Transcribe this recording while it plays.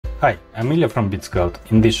Hi, I'm Ilya from Bitskout.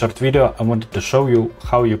 In this short video, I wanted to show you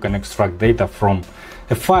how you can extract data from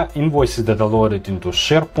a file invoices that are loaded into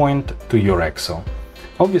Sharepoint to your Excel.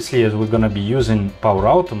 Obviously, as we're going to be using Power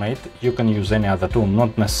Automate, you can use any other tool,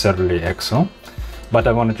 not necessarily Excel. But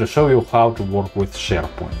I wanted to show you how to work with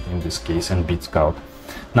Sharepoint in this case and Bitskout.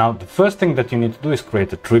 Now, the first thing that you need to do is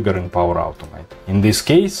create a trigger in Power Automate. In this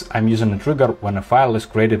case, I'm using a trigger when a file is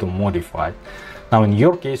created or modified. Now, in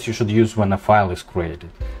your case, you should use when a file is created.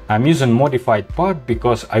 I'm using modified part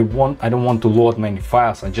because I don't want to load many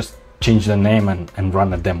files. I just change the name and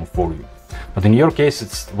run a demo for you. But in your case,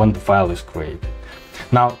 it's when the file is created.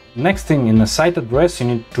 Now, next thing, in the site address, you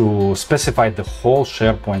need to specify the whole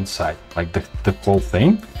SharePoint site, like the whole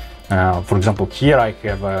thing. For example, here I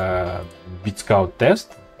have a Bitskout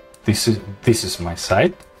test. This is my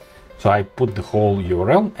site. So I put the whole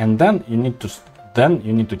URL, and then you need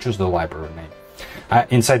to choose the library name.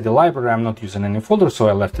 Inside the library, I'm not using any folder, so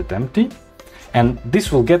I left it empty. And this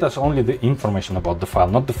will get us only the information about the file,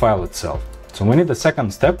 not the file itself. So we need a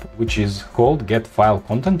second step, which is called get file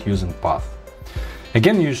content using path.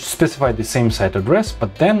 Again, you specify the same site address,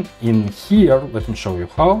 but then in here, let me show you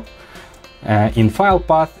how. In file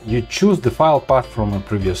path, you choose the file path from a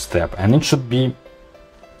previous step, and it should be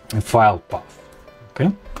a file path. Okay,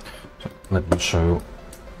 so let me show you.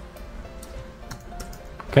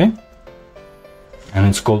 Okay. And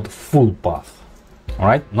it's called full path. All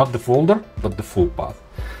right, not the folder, but the full path.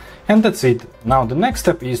 And that's it. Now the next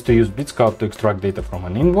step is to use Bitskout to extract data from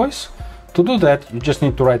an invoice. To do that, you just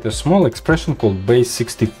need to write a small expression called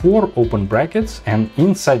base64 open brackets, and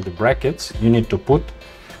inside the brackets you need to put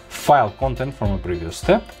file content from a previous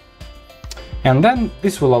step. And then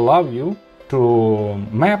this will allow you to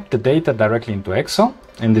map the data directly into Excel.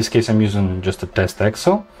 In this case, I'm using just a test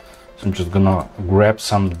Excel. So I'm just gonna grab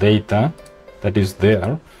some data that is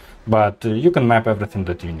there, but you can map everything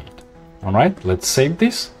that you need. All right, let's save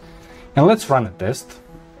this and let's run a test.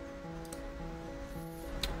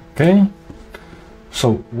 Okay,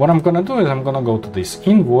 so what I'm gonna do is I'm gonna go to this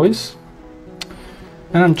invoice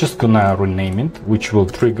and I'm just gonna rename it, which will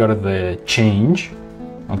trigger the change.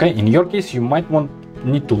 Okay, in your case, you might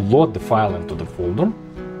need to load the file into the folder.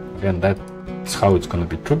 Again, that's how it's gonna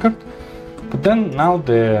be triggered. But then now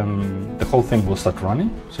the whole thing will start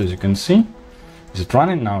running. So as you can see, is it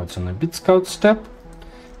running? Now it's on a Bitskout step.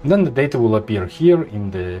 And then the data will appear here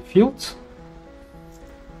in the fields.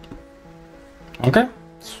 Okay,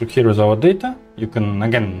 so here is our data. You can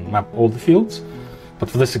again map all the fields, but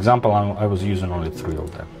for this example, I was using only 3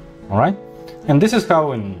 of them. All right, and this is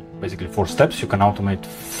how in basically 4 steps you can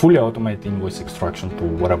fully automate invoice extraction to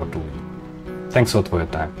whatever tool. Thanks a lot for your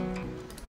time.